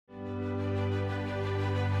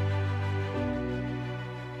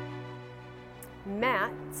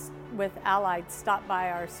Matt with Allied stopped by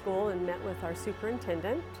our school and met with our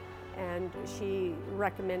superintendent, and she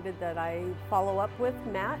recommended that I follow up with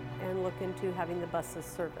Matt and look into having the buses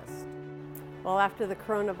serviced. Well, after the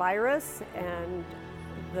coronavirus and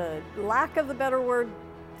the lack of a better word,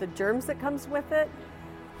 the germs that comes with it,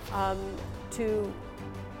 to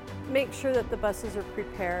make sure that the buses are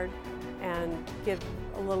prepared and give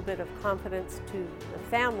a little bit of confidence to the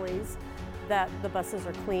families that the buses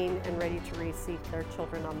are clean and ready to receive their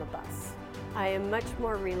children on the bus. I am much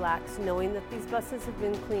more relaxed knowing that these buses have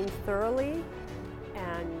been cleaned thoroughly,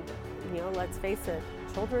 and let's face it,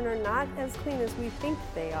 children are not as clean as we think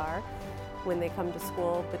they are when they come to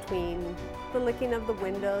school, between the licking of the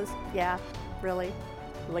windows, yeah, really,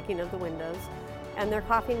 licking of the windows, and their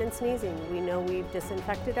coughing and sneezing. We know we've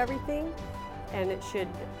disinfected everything, and it should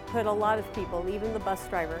put a lot of people, even the bus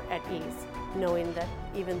driver, at ease, knowing that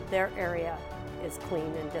even their area is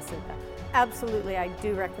clean and disinfected. Absolutely, I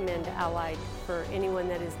do recommend Allied for anyone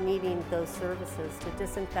that is needing those services to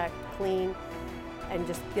disinfect, clean, and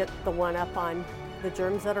just get the one up on the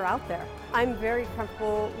germs that are out there. I'm very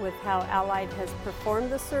comfortable with how Allied has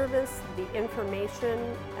performed the service, the information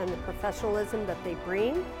and the professionalism that they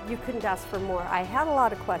bring. You couldn't ask for more. I had a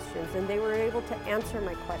lot of questions and they were able to answer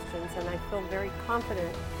my questions, and I feel very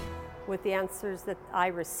confident with the answers that I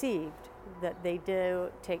received, that they do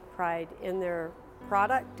take pride in their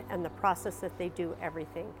product and the process that they do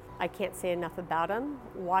everything. I can't say enough about them.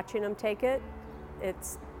 Watching them take it,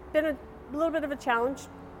 it's been a little bit of a challenge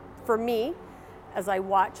for me as I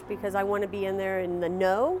watch, because I want to be in there in the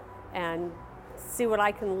know and see what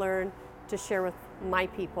I can learn to share with my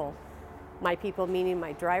people meaning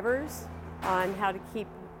my drivers, on how to keep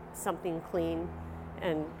something clean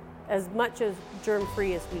and as much as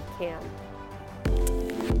germ-free as we can.